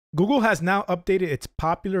Google has now updated its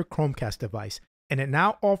popular Chromecast device, and it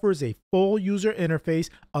now offers a full user interface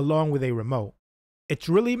along with a remote. It's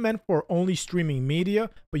really meant for only streaming media,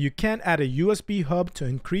 but you can add a USB hub to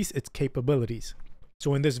increase its capabilities.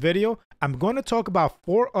 So in this video, I'm going to talk about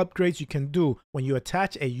 4 upgrades you can do when you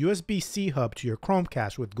attach a USB-C hub to your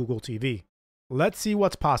Chromecast with Google TV. Let's see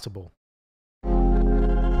what's possible.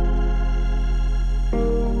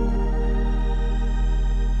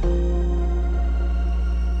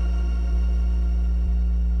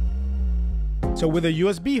 So with a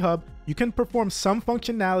USB hub, you can perform some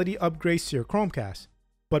functionality upgrades to your Chromecast.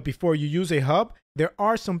 But before you use a hub, there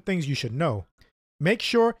are some things you should know. Make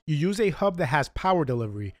sure you use a hub that has power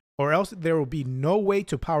delivery, or else there will be no way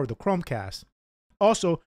to power the Chromecast.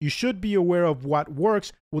 Also, you should be aware of what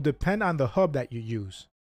works will depend on the hub that you use.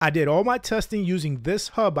 I did all my testing using this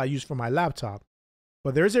hub I use for my laptop,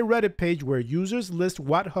 but there's a Reddit page where users list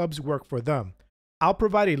what hubs work for them. I'll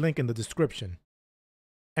provide a link in the description.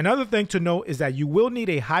 Another thing to note is that you will need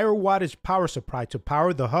a higher wattage power supply to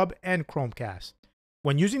power the hub and Chromecast.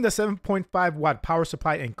 When using the 7.5 watt power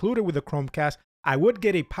supply included with the Chromecast, I would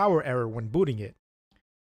get a power error when booting it.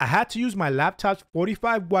 I had to use my laptop's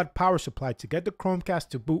 45 watt power supply to get the Chromecast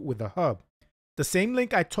to boot with the hub. The same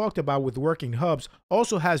link I talked about with working hubs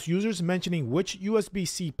also has users mentioning which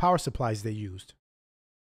USB-C power supplies they used.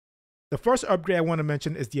 The first upgrade I want to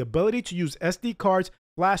mention is the ability to use SD cards,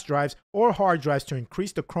 flash drives, or hard drives to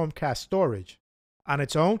increase the Chromecast storage. On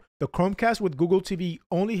its own, the Chromecast with Google TV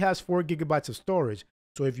only has 4 GB of storage,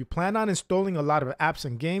 so if you plan on installing a lot of apps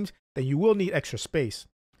and games, then you will need extra space.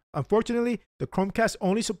 Unfortunately, the Chromecast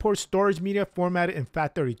only supports storage media formatted in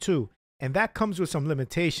FAT32, and that comes with some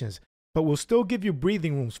limitations, but will still give you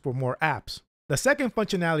breathing rooms for more apps. The second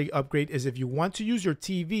functionality upgrade is if you want to use your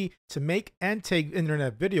TV to make and take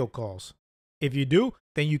internet video calls. If you do,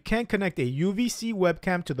 then you can connect a UVC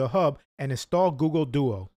webcam to the hub and install Google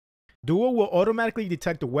Duo. Duo will automatically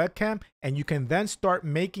detect the webcam, and you can then start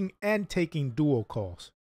making and taking Duo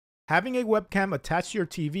calls. Having a webcam attached to your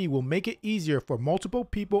TV will make it easier for multiple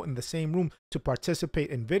people in the same room to participate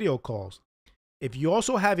in video calls. If you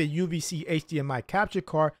also have a UVC HDMI capture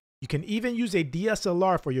card, you can even use a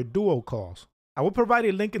DSLR for your Duo calls. I will provide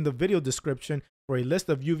a link in the video description for a list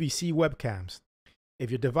of UVC webcams. If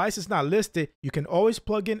your device is not listed, you can always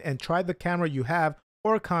plug in and try the camera you have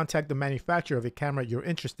or contact the manufacturer of a camera you're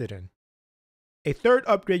interested in. A third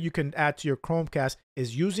upgrade you can add to your Chromecast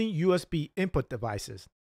is using USB input devices.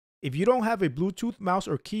 If you don't have a Bluetooth mouse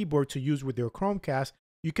or keyboard to use with your Chromecast,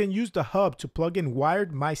 you can use the hub to plug in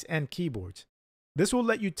wired mice and keyboards. This will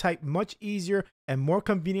let you type much easier and more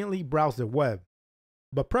conveniently browse the web.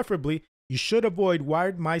 But preferably, you should avoid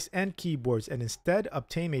wired mice and keyboards and instead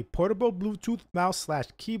obtain a portable Bluetooth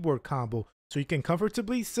mouse/keyboard combo so you can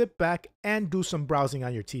comfortably sit back and do some browsing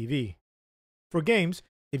on your TV. For games,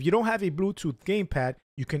 if you don't have a Bluetooth gamepad,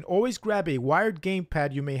 you can always grab a wired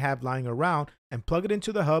gamepad you may have lying around and plug it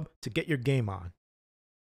into the hub to get your game on.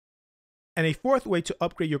 And a fourth way to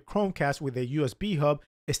upgrade your Chromecast with a USB hub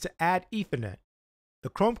is to add Ethernet. The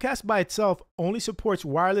Chromecast by itself only supports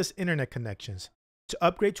wireless internet connections. To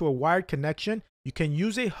upgrade to a wired connection, you can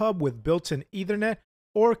use a hub with built-in Ethernet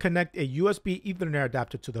or connect a USB Ethernet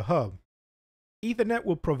adapter to the hub. Ethernet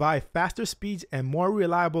will provide faster speeds and more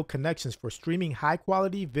reliable connections for streaming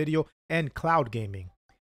high-quality video and cloud gaming.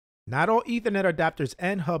 Not all Ethernet adapters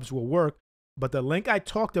and hubs will work, but the link I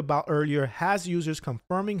talked about earlier has users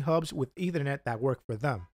confirming hubs with Ethernet that work for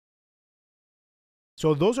them.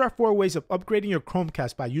 So those are 4 ways of upgrading your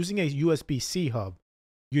Chromecast by using a USB-C hub.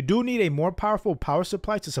 You do need a more powerful power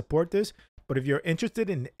supply to support this, but if you're interested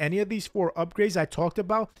in any of these 4 upgrades I talked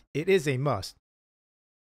about, it is a must.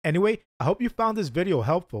 Anyway, I hope you found this video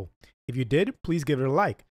helpful. If you did, please give it a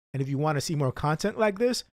like. And if you want to see more content like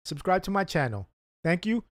this, subscribe to my channel. Thank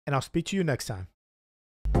you, and I'll speak to you next time.